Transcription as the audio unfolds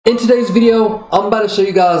In today's video, I'm about to show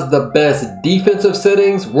you guys the best defensive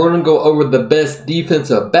settings. We're going to go over the best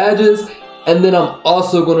defensive badges, and then I'm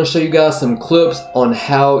also going to show you guys some clips on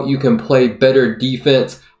how you can play better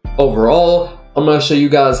defense overall. I'm going to show you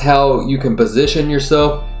guys how you can position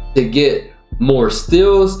yourself to get more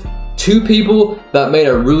steals. Two people that made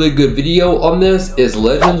a really good video on this is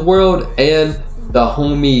Legends World and the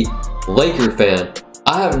homie Laker fan.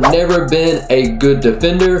 I have never been a good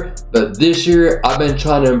defender, but this year I've been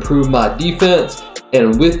trying to improve my defense,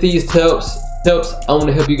 and with these tips I want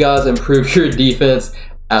to help you guys improve your defense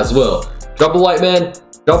as well. Drop a like, man,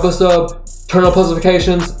 drop a sub, turn on post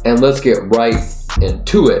notifications, and let's get right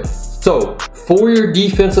into it. So for your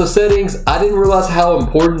defensive settings, I didn't realize how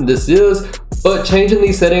important this is, but changing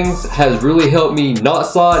these settings has really helped me not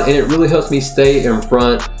slide, and it really helps me stay in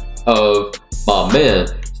front of my man.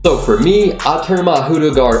 So for me, I turn my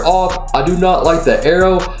hoodoo guard off. I do not like the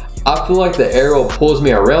arrow. I feel like the arrow pulls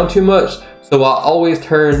me around too much, so I always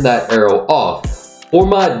turn that arrow off. For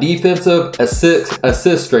my defensive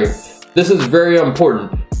assist strength, this is very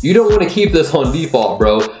important. You don't want to keep this on default,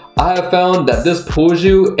 bro. I have found that this pulls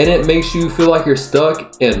you and it makes you feel like you're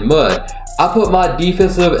stuck in mud. I put my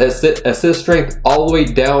defensive assist strength all the way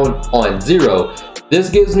down on 0. This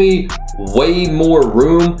gives me way more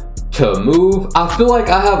room to move. I feel like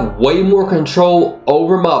I have way more control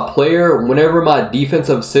over my player whenever my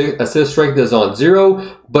defensive assist strength is on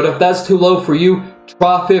 0, but if that's too low for you,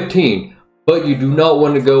 try 15. But you do not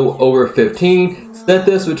want to go over 15. Set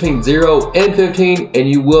this between 0 and 15 and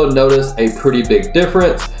you will notice a pretty big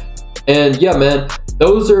difference. And yeah, man,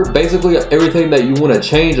 those are basically everything that you want to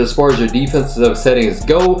change as far as your defensive settings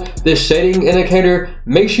go. This shading indicator,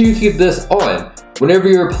 make sure you keep this on. Whenever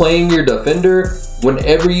you're playing your defender,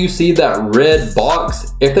 whenever you see that red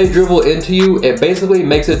box, if they dribble into you, it basically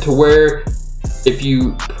makes it to where if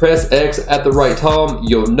you press X at the right time,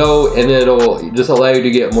 you'll know, and it'll just allow you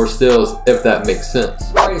to get more steals, if that makes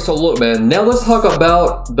sense. Alright, so look, man, now let's talk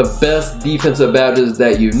about the best defensive badges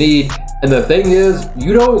that you need. And the thing is,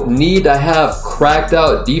 you don't need to have cracked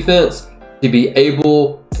out defense to be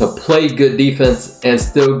able to play good defense and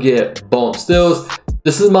still get bump steals.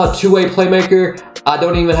 This is my two-way playmaker. I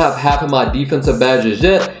don't even have half of my defensive badges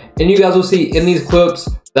yet, and you guys will see in these clips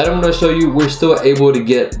that I'm going to show you we're still able to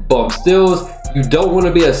get bump steals. You don't want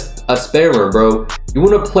to be a spammer, bro. You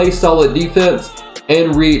want to play solid defense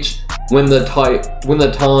and reach when the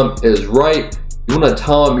time is right. You want to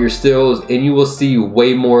time your steals and you will see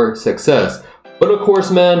way more success. But of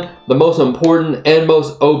course, man, the most important and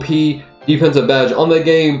most OP defensive badge on the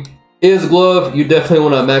game is glove. You definitely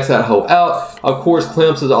want to max that hoe out. Of course,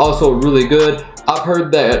 clamps is also really good. I've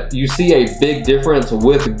heard that you see a big difference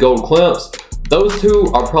with gold clamps. Those two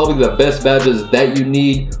are probably the best badges that you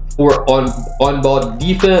need for on-ball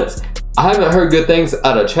defense. I haven't heard good things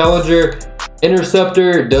out of Challenger.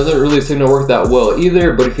 Interceptor doesn't really seem to work that well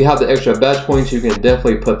either, but if you have the extra badge points, you can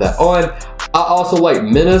definitely put that on. I also like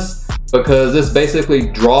Menace because this basically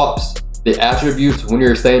drops the attributes when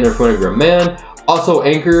you're staying in front of your man. Also,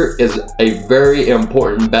 Anchor is a very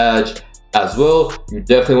important badge as well. You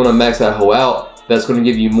definitely want to max that hoe out. That's going to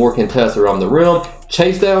give you more contests around the rim.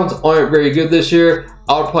 Chase downs aren't very good this year.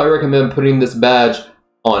 I would probably recommend putting this badge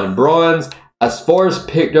on bronze. As far as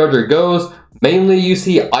pick dodger goes, mainly you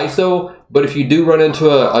see ISO, but if you do run into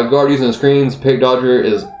a guard using screens, pick dodger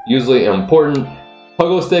is usually important.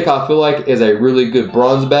 Pogo stick, I feel like, is a really good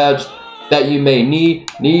bronze badge that you may need.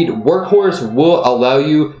 Workhorse will allow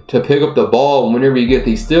you to pick up the ball whenever you get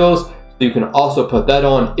these steals, so you can also put that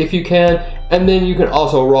on if you can. And then you can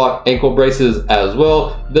also rock ankle braces as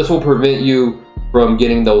well. This will prevent you from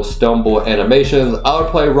getting those stumble animations. I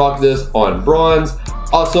would probably rock this on bronze.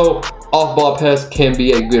 Also, off-ball pest can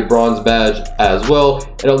be a good bronze badge as well.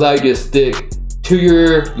 It'll allow you to stick to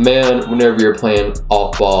your man whenever you're playing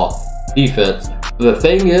off-ball defense. The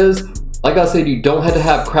thing is, like I said, you don't have to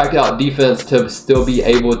have cracked out defense to still be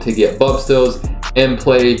able to get bump steals and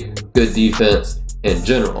play good defense in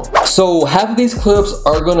general. So half of these clips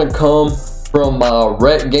are gonna come from my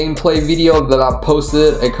rec gameplay video that I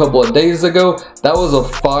posted a couple of days ago. That was a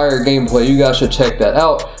fire gameplay. You guys should check that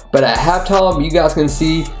out. But at halftime, you guys can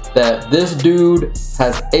see that this dude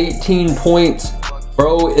has 18 points.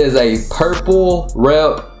 Bro is a purple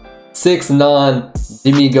rep 6'9"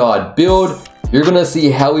 demigod build. You're gonna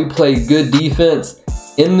see how we play good defense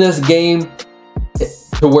in this game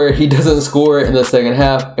to where he doesn't score in the second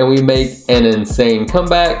half and we make an insane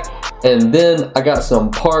comeback. And then I got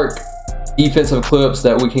some park defensive clips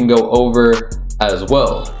that we can go over as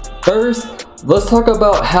well. First, let's talk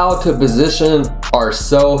about how to position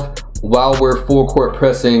ourselves while we're full court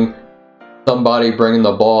pressing somebody bringing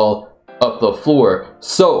the ball up the floor.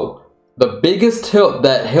 So the biggest tip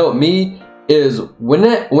that helped me is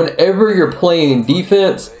whenever you're playing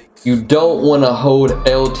defense, you don't want to hold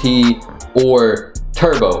LT or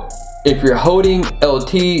turbo. If you're holding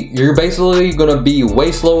LT, you're basically going to be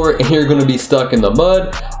way slower and you're going to be stuck in the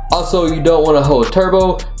mud. Also, you don't want to hold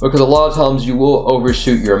turbo because a lot of times you will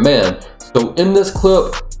overshoot your man. So in this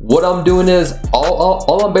clip, what I'm doing is,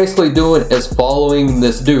 all I'm basically doing is following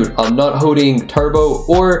this dude. I'm not holding turbo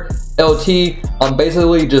or LT. I'm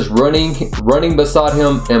basically just running beside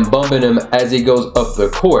him and bumping him as he goes up the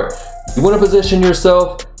court. You want to position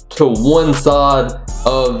yourself to one side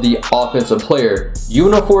of the offensive player. You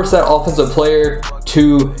want to force that offensive player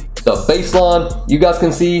to the baseline. You guys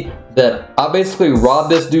can see that I basically robbed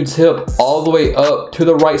this dude's hip all the way up to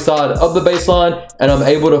the right side of the baseline, and I'm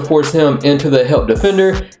able to force him into the help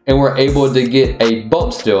defender, and we're able to get a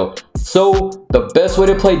bump steal. So the best way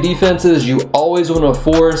to play defense is you always want to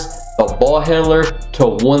force the ball handler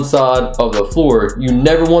to one side of the floor. You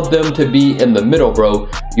never want them to be in the middle, bro.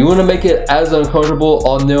 You want to make it as uncomfortable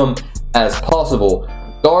on them as possible.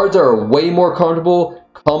 Guards are way more comfortable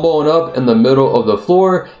comboing up in the middle of the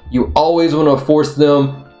floor. You always want to force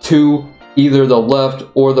them to either the left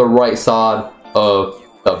or the right side of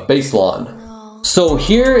the baseline. So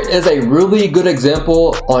here is a really good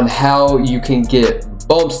example on how you can get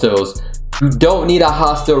bump steals. You don't need a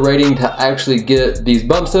high steal rating to actually get these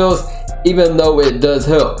bump steals, even though it does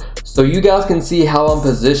help. So you guys can see how I'm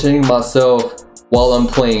positioning myself while I'm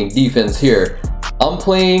playing defense here. I'm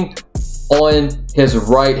playing on his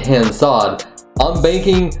right hand side. I'm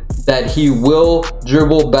banking that he will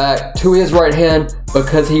dribble back to his right hand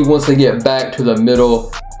because he wants to get back to the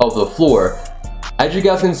middle of the floor. As you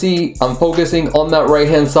guys can see, I'm focusing on that right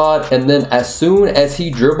hand side, and then as soon as he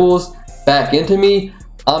dribbles back into me,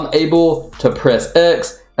 I'm able to press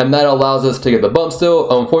X, and that allows us to get the bump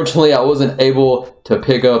steal. Unfortunately, I wasn't able to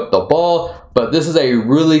pick up the ball, but this is a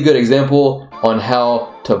really good example on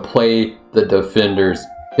how to play the defender's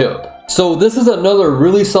hip. So this is another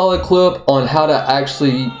really solid clip on how to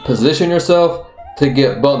actually position yourself to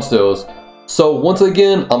get bump steals. So once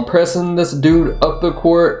again, I'm pressing this dude up the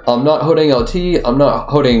court. I'm not holding LT, I'm not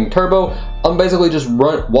holding turbo. I'm basically just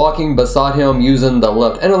walking beside him using the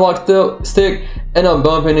left analog stick, and I'm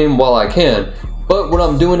bumping him while I can. But what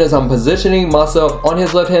I'm doing is I'm positioning myself on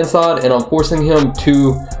his left hand side, and I'm forcing him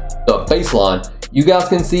to the baseline. You guys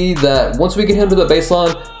can see that once we get him to the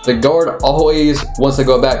baseline, the guard always wants to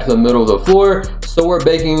go back to the middle of the floor. So we're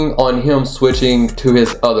banking on him switching to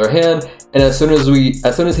his other hand. And as soon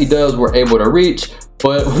as he does, we're able to reach.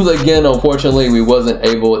 But once again, unfortunately, we wasn't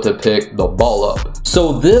able to pick the ball up.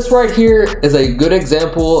 So this right here is a good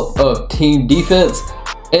example of team defense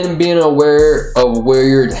and being aware of where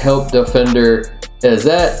your help defender is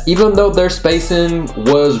at. Even though their spacing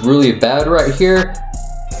was really bad right here,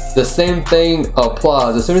 the same thing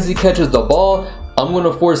applies. As soon as he catches the ball, I'm going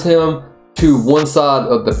to force him to one side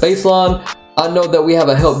of the baseline. I know that we have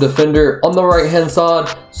a help defender on the right hand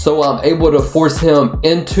side, so I'm able to force him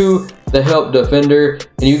into the help defender.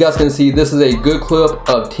 And you guys can see this is a good clip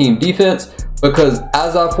of team defense, because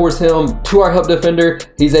as I force him to our help defender,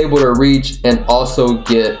 he's able to reach and also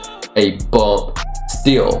get a bump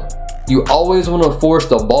steal. You always want to force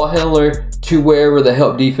the ball handler to wherever the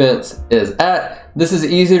help defense is at. This is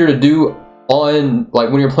easier to do on like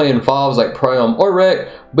when you're playing fives like Prime or Rec,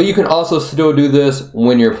 but you can also still do this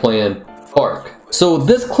when you're playing Park. So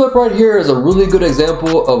this clip right here is a really good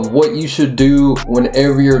example of what you should do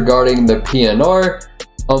whenever you're guarding the PNR.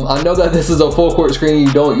 I know that this is a full court screen,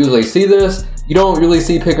 you don't usually see this. You don't really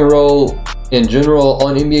see pick and roll in general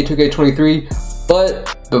on NBA 2K23,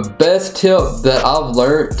 but the best tip that I've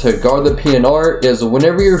learned to guard the PNR is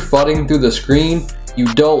whenever you're fighting through the screen, you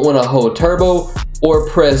don't want to hold turbo or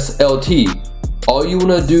press LT. All you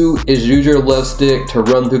want to do is use your left stick to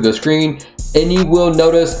run through the screen, and you will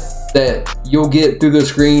notice that you'll get through the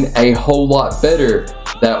screen a whole lot better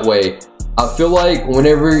that way. I feel like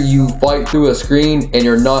whenever you fight through a screen and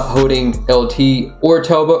you're not holding LT or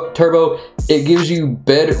turbo, it gives you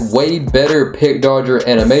way better pick dodger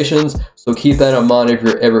animations. So keep that in mind if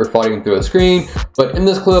you're ever fighting through a screen. But in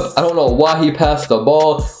this clip, I don't know why he passed the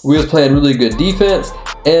ball. We was playing really good defense,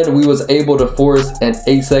 and we was able to force an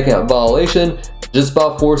 8-second violation just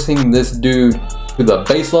by forcing this dude to the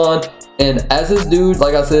baseline. And as this dude,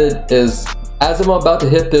 like I said, as I'm about to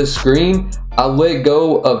hit this screen, I let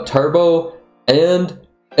go of turbo and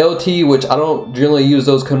LT, which I don't generally use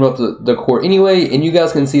those coming up the court anyway. And you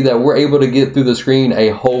guys can see that we're able to get through the screen a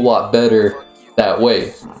whole lot better that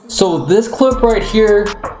way. So this clip right here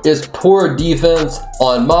is poor defense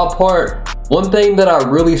on my part. One thing that I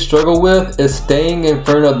really struggle with is staying in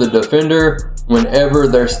front of the defender whenever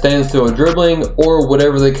they're standstill dribbling or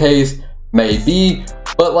whatever the case may be.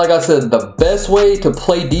 But like I said, the best way to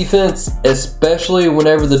play defense, especially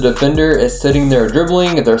whenever the defender is sitting there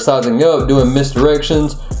dribbling, if they're sizing up, doing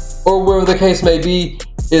misdirections, or whatever the case may be,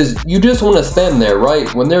 is you just want to stand there,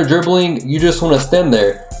 right? When they're dribbling, you just want to stand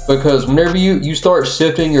there. Because whenever you start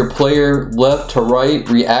shifting your player left to right,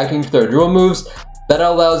 reacting to their dribble moves, that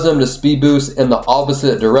allows them to speed boost in the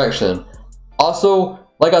opposite direction. Also,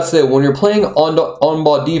 like I said, when you're playing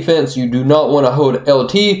on-ball defense, you do not want to hold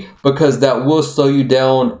LT because that will slow you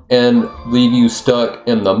down and leave you stuck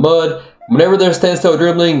in the mud. Whenever they're standstill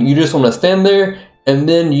dribbling, you just want to stand there, and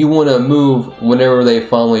then you want to move whenever they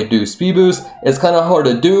finally do speed boost. It's kind of hard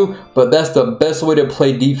to do, but that's the best way to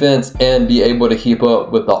play defense and be able to keep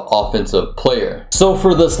up with the offensive player. So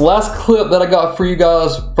for this last clip that I got for you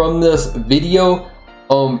guys from this video,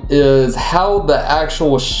 is how the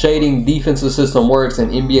actual shading defensive system works in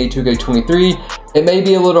NBA 2K23. It may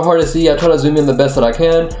be a little hard to see. I try to zoom in the best that I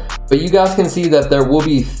can, but you guys can see that there will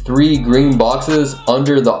be 3 green boxes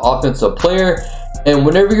under the offensive player. And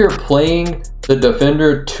whenever you're playing the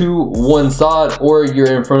defender to one side, or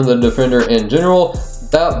you're in front of the defender in general,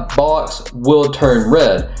 that box will turn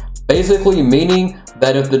red. Basically meaning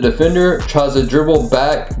that if the defender tries to dribble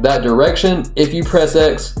back that direction, if you press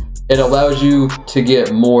X, it allows you to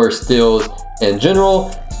get more steals in general.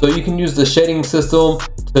 So you can use the shading system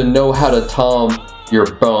to know how to time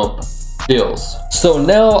your bump steals. So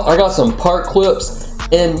now I got some park clips,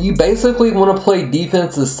 and you basically want to play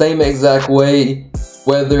defense the same exact way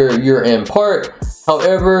whether you're in park.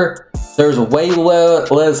 However, there's way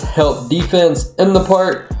less help defense in the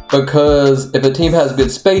park, because if a team has good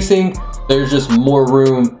spacing, there's just more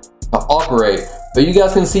room to operate. But you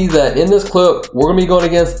guys can see that in this clip, we're going to be going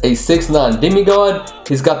against a 6'9" demigod.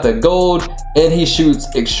 He's got the gold, and he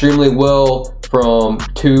shoots extremely well from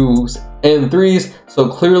 2s and 3s. So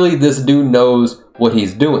clearly this dude knows what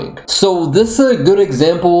he's doing. So this is a good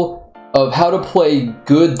example of how to play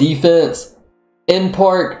good defense in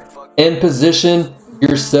park and position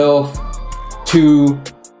yourself to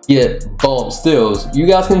get bump steals. You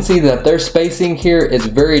guys can see that their spacing here is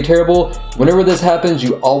very terrible. Whenever this happens,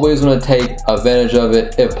 you always want to take advantage of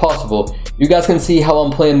it if possible. You guys can see how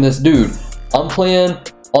I'm playing this dude. I'm playing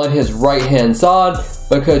on his right hand side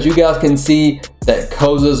because you guys can see that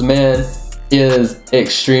Koza's man is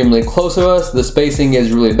extremely close to us. The spacing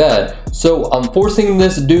is really bad. So I'm forcing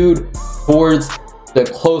this dude towards the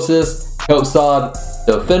closest help side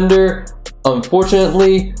defender.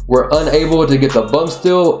 Unfortunately, we're unable to get the bump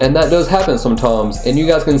steal, and that does happen sometimes. And you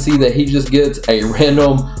guys can see that he just gets a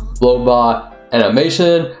random blow by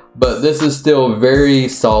animation, but this is still very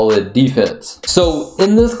solid defense. So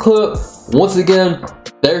in this clip, once again,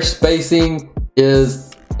 their spacing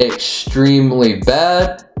is extremely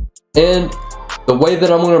bad, and the way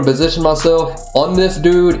that I'm going to position myself on this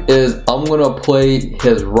dude is I'm going to play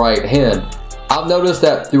his right hand. I've noticed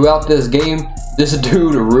that throughout this game, this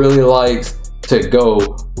dude really likes to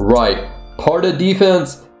go right. Part of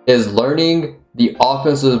defense is learning the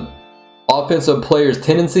offensive players'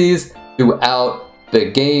 tendencies throughout the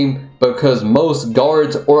game, because most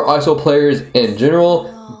guards or ISO players in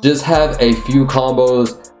general just have a few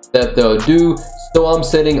combos that they'll do. So I'm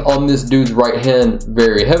sitting on this dude's right hand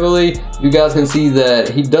very heavily. You guys can see that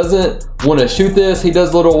he doesn't want to shoot this. He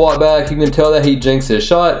does a little walk back. You can tell that he jinxed his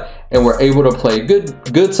shot, and we're able to play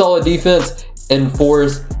good solid defense and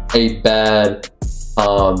force a bad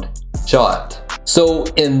shot. So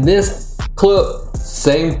in this clip,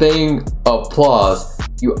 same thing applies.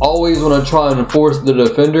 You always want to try and force the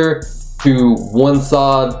defender to one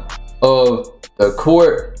side of the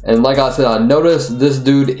court. And like I said, I noticed this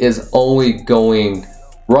dude is only going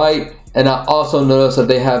right. And I also noticed that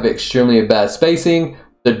they have extremely bad spacing.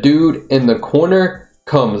 The dude in the corner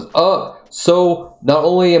comes up. So not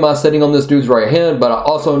only am I sitting on this dude's right hand, but I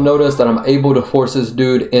also noticed that I'm able to force this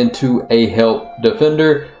dude into a help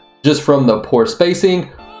defender just from the poor spacing.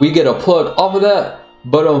 We get a plug off of that,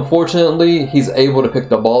 but unfortunately he's able to pick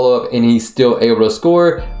the ball up and he's still able to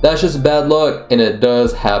score. That's just bad luck, and it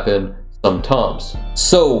does happen sometimes.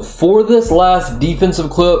 So for this last defensive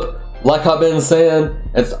clip, like I've been saying,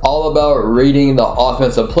 it's all about reading the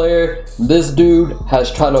offensive player. This dude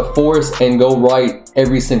has tried to force and go right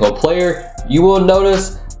every single player. You will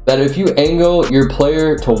notice that if you angle your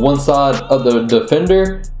player to one side of the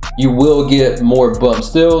defender, you will get more bump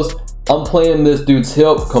steals. I'm playing this dude's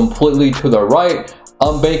hip completely to the right.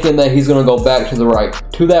 I'm banking that he's gonna go back to the right,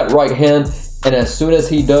 to that right hand, and as soon as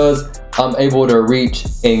he does, I'm able to reach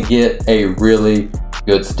and get a really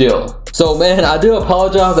good steal. So man, I do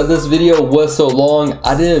apologize that this video was so long.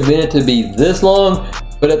 I didn't mean it to be this long,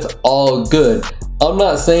 but it's all good. I'm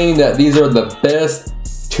not saying that these are the best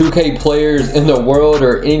 2K players in the world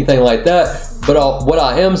or anything like that, but what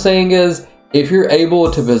I am saying is, if you're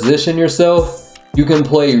able to position yourself, you can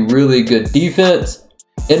play really good defense.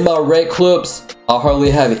 In my rec clips, I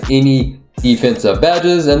hardly have any defensive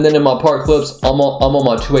badges, and then in my park clips, I'm on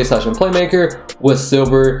my 2A slash and playmaker with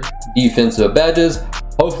silver defensive badges.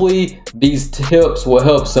 Hopefully these tips will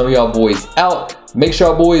help some of y'all boys out. Make sure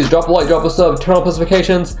y'all boys drop a like, drop a sub, turn on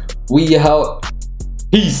notifications. We out.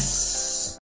 Peace.